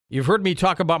You've heard me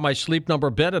talk about my Sleep Number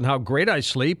bed and how great I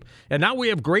sleep, and now we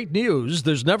have great news.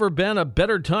 There's never been a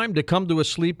better time to come to a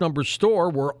Sleep Number store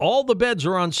where all the beds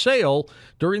are on sale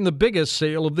during the biggest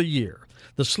sale of the year.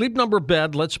 The Sleep Number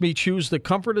bed lets me choose the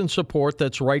comfort and support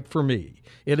that's right for me.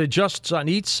 It adjusts on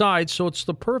each side, so it's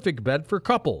the perfect bed for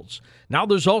couples. Now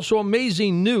there's also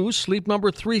amazing new Sleep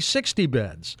Number 360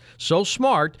 beds. So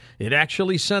smart, it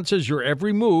actually senses your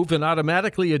every move and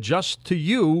automatically adjusts to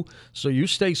you so you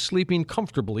stay sleeping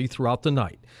comfortably throughout the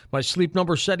night. My Sleep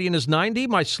Number setting is 90.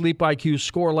 My Sleep IQ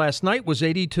score last night was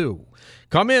 82.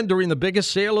 Come in during the biggest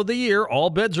sale of the year.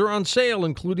 All beds are on sale,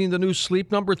 including the new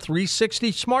Sleep Number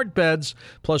 360 smart beds.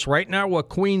 Plus, right now, a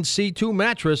Queen C2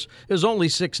 mattress is only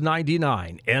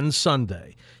 $6.99. Ends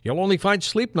Sunday. You'll only find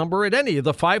Sleep Number at any of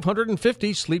the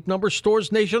 550 Sleep Number stores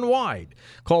nationwide.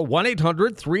 Call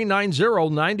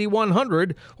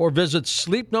 1-800-390-9100 or visit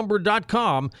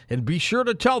sleepnumber.com and be sure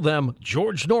to tell them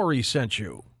George Norrie sent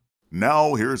you.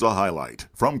 Now here's a highlight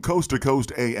from Coast to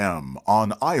Coast AM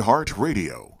on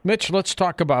iHeartRadio. Mitch, let's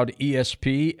talk about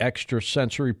ESP,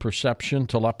 extrasensory perception,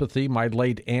 telepathy. My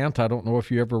late aunt, I don't know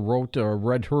if you ever wrote or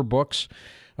read her books,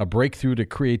 A Breakthrough to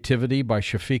Creativity by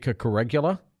Shafika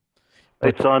Caregula.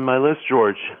 It's on my list,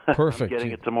 George. Perfect. I'm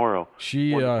getting it tomorrow.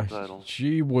 She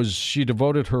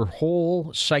devoted her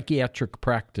whole psychiatric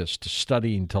practice to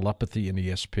studying telepathy and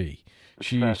ESP.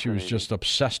 She was just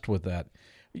obsessed with that.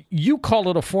 You call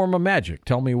it a form of magic.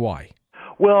 Tell me why.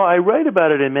 Well, I write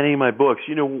about it in many of my books.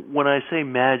 You know, when I say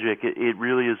magic, it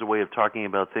really is a way of talking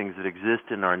about things that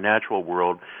exist in our natural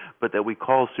world, but that we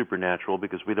call supernatural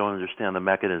because we don't understand the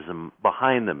mechanism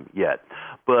behind them yet.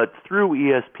 But through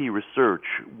ESP research,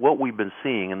 what we've been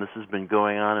seeing, and this has been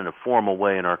going on in a formal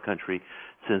way in our country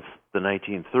since the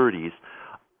 1930s,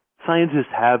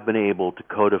 scientists have been able to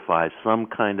codify some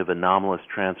kind of anomalous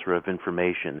transfer of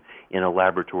information in a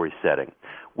laboratory setting,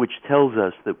 which tells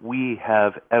us that we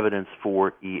have evidence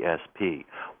for ESP.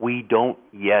 We don't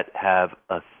yet have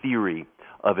a theory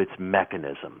of its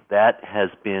mechanism. That has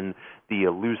been the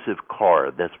elusive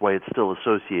card. That's why it's still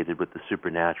associated with the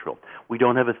supernatural. We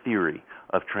don't have a theory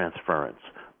of transference,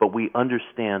 but we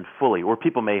understand fully, or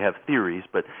people may have theories,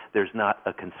 but there's not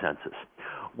a consensus.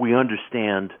 We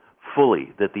understand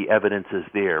fully that the evidence is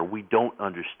there. We don't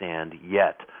understand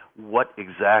yet what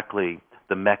exactly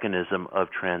the mechanism of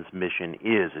transmission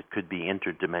is. It could be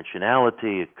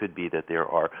interdimensionality. It could be that there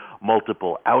are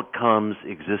multiple outcomes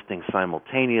existing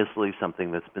simultaneously,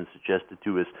 something that's been suggested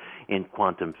to us in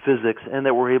quantum physics, and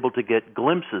that we're able to get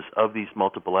glimpses of these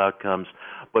multiple outcomes,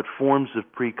 but forms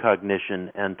of precognition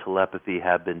and telepathy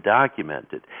have been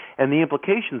documented. And the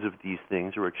implications of these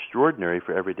things are extraordinary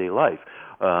for everyday life.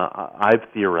 I've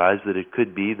theorized that it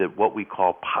could be that what we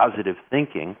call positive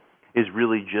thinking is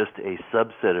really just a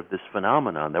subset of this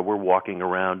phenomenon, that we're walking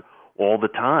around all the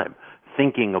time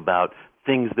thinking about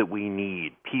things that we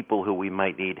need, people who we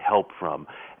might need help from,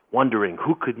 wondering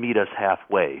who could meet us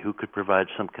halfway, who could provide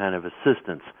some kind of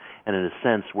assistance. And in a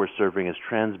sense, we're serving as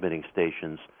transmitting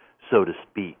stations, so to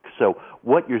speak. So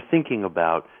what you're thinking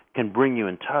about can bring you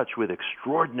in touch with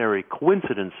extraordinary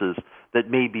coincidences that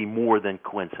may be more than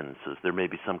coincidences. There may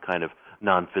be some kind of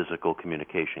non-physical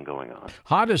communication going on.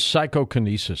 How does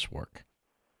psychokinesis work?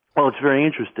 Well, it's very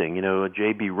interesting. You know,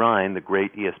 J.B. Rhine, the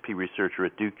great ESP researcher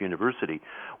at Duke University,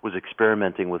 was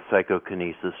experimenting with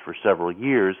psychokinesis for several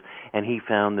years, and he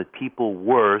found that people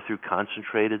were, through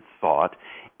concentrated thought,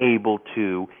 able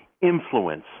to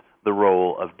influence the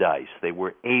roll of dice. They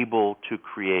were able to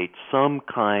create some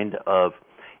kind of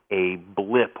a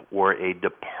blip or a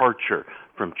departure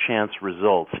from chance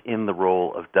results in the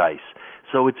roll of dice.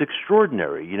 So it's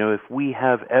extraordinary. You know, if we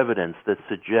have evidence that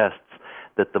suggests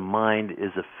that the mind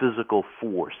is a physical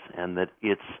force and that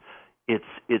its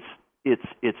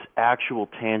actual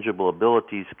tangible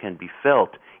abilities can be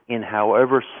felt in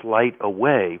however slight a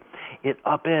way, it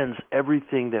upends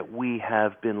everything that we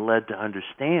have been led to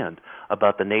understand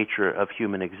about the nature of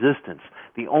human existence.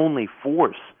 The only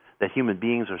force that human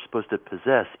beings are supposed to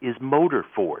possess is motor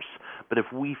force. But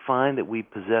if we find that we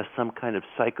possess some kind of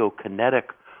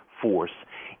psychokinetic force,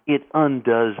 it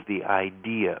undoes the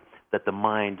idea that the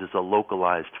mind is a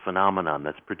localized phenomenon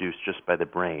that's produced just by the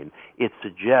brain. It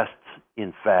suggests,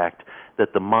 in fact,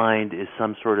 that the mind is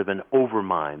some sort of an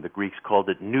overmind. The Greeks called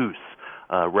it nous.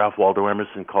 Ralph Waldo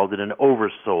Emerson called it an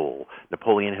oversoul.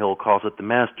 Napoleon Hill calls it the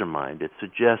mastermind. It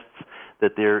suggests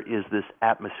that there is this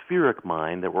atmospheric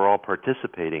mind that we're all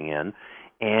participating in,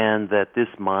 and that this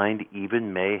mind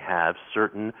even may have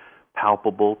certain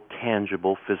palpable,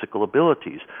 tangible physical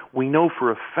abilities. We know for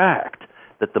a fact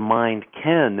that the mind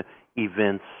can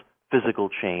evince physical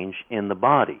change in the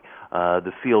body.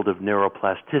 The field of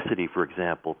neuroplasticity, for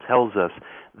example, tells us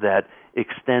that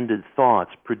extended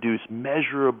thoughts produce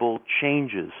measurable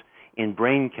changes in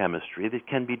brain chemistry that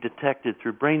can be detected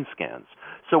through brain scans.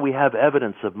 So we have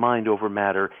evidence of mind over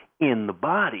matter in the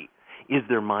body. Is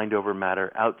there mind over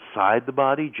matter outside the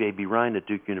body? J.B. Rhine at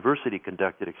Duke University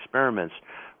conducted experiments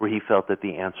where he felt that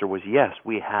the answer was yes,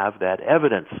 we have that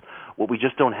evidence. What we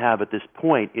just don't have at this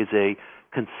point is a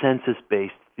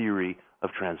consensus-based theory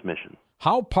of transmission.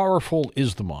 How powerful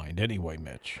is the mind anyway,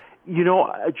 Mitch? You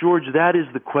know, George, that is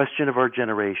the question of our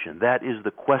generation. That is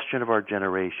the question of our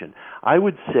generation. I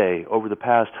would say over the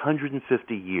past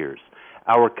 150 years,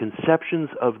 our conceptions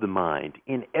of the mind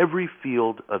in every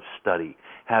field of study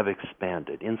have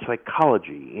expanded. In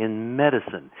psychology, in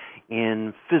medicine,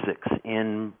 in physics,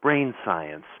 in brain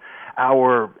science.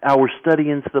 Our study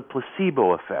into the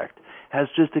placebo effect has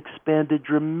just expanded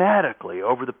dramatically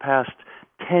over the past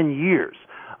 10 years.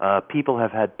 People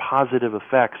have had positive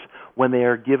effects when they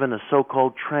are given a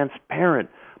so-called transparent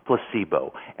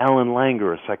placebo. Alan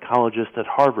Langer, a psychologist at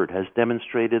Harvard, has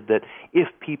demonstrated that if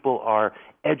people are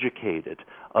educated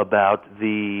about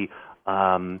the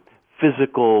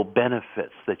physical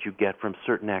benefits that you get from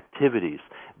certain activities,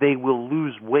 they will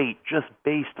lose weight just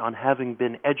based on having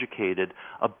been educated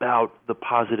about the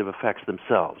positive effects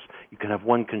themselves. You can have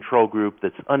one control group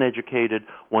that's uneducated,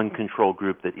 one control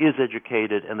group that is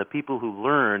educated, and the people who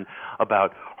learn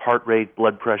about heart rate,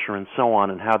 blood pressure, and so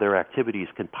on, and how their activities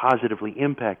can positively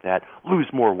impact that, lose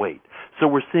more weight. So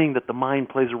we're seeing that the mind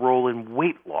plays a role in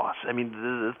weight loss. I mean,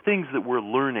 the things that we're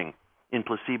learning in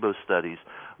placebo studies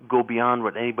go beyond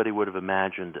what anybody would have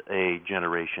imagined a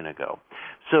generation ago.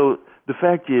 So the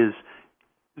fact is,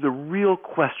 the real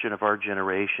question of our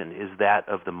generation is that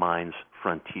of the mind's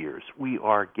frontiers. We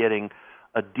are getting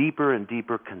a deeper and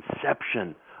deeper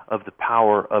conception of the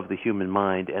power of the human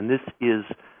mind, and this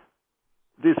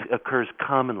occurs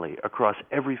commonly across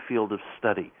every field of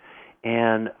study.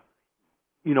 And,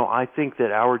 you know, I think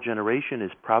that our generation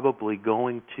is probably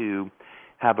going to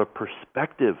have a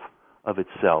perspective of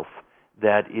itself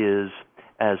that is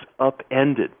as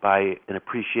upended by an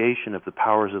appreciation of the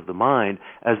powers of the mind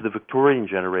as the Victorian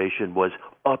generation was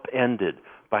upended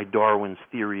by Darwin's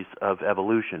theories of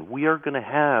evolution. We are going to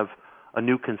have a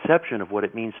new conception of what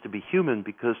it means to be human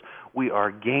because we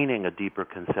are gaining a deeper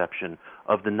conception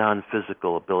of the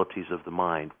non-physical abilities of the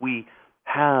mind. We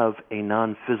have a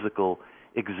non-physical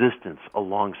existence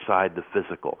alongside the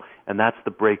physical, and that's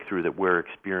the breakthrough that we're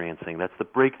experiencing. That's the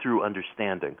breakthrough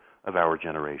understanding of our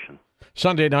generation.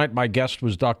 Sunday night, my guest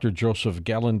was Dr. Joseph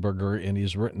Gallenberger, and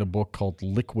he's written a book called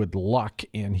Liquid Luck,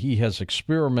 and he has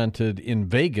experimented in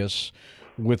Vegas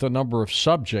with a number of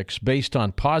subjects based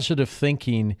on positive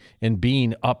thinking and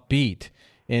being upbeat.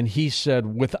 And he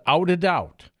said, without a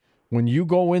doubt, when you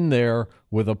go in there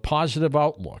with a positive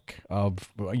outlook of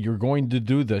you're going to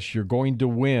do this, you're going to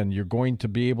win, you're going to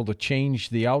be able to change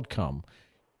the outcome,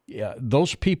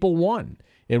 those people won.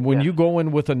 And when you go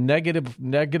in with a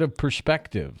negative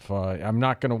perspective, I'm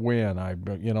not going to win.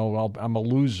 I'm a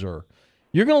loser.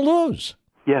 You're going to lose.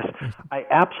 Yes, I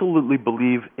absolutely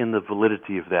believe in the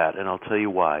validity of that, and I'll tell you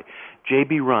why.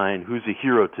 J.B. Rhine, who's a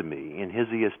hero to me, in his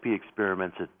ESP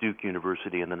experiments at Duke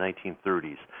University in the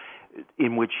 1930s,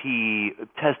 in which he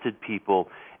tested people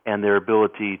and their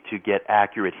ability to get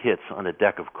accurate hits on a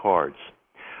deck of cards,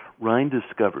 Rhine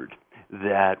discovered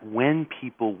that when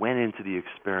people went into the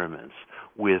experiments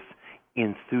with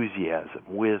enthusiasm,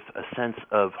 with a sense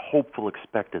of hopeful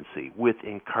expectancy, with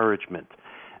encouragement,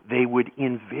 they would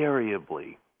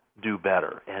invariably do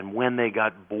better. And when they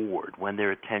got bored, when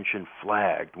their attention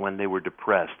flagged, when they were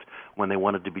depressed, when they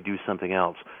wanted to do something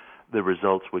else, the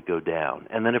results would go down.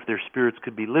 And then if their spirits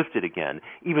could be lifted again,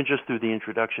 even just through the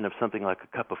introduction of something like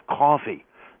a cup of coffee,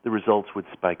 the results would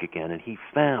spike again. And he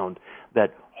found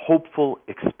that hopeful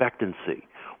expectancy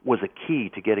was a key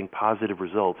to getting positive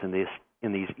results in these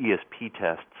ESP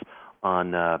tests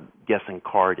on guessing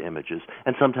card images.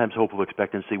 And sometimes hopeful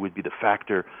expectancy would be the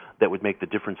factor that would make the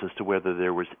difference as to whether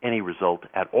there was any result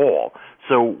at all.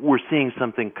 So we're seeing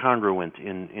something congruent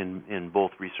in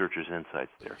both researchers'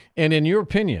 insights there. And in your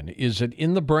opinion, is it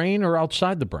in the brain or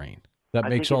outside the brain that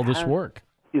makes all this work?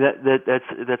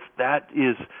 That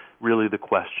is really the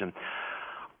question.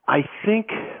 I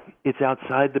think it's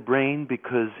outside the brain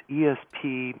because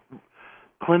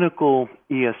clinical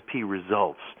ESP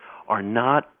results are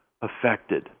not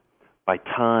affected by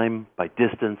time, by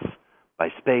distance, by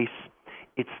space.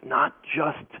 It's not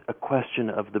just a question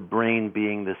of the brain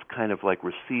being this kind of like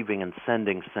receiving and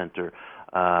sending center,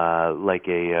 like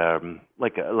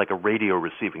a radio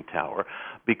receiving tower,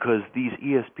 because these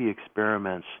ESP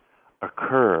experiments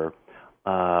occur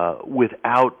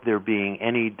without there being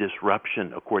any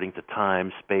disruption according to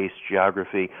time, space,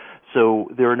 geography. So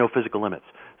there are no physical limits.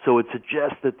 So it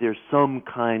suggests that there's some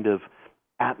kind of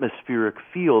atmospheric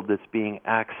field that's being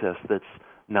accessed that's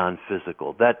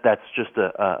non-physical. That's just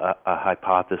a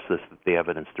hypothesis that the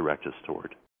evidence directs us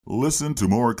toward. Listen to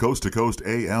more Coast to Coast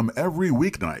AM every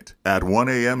weeknight at 1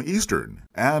 a.m. Eastern,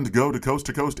 and go to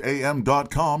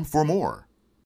coasttocoastam.com for more.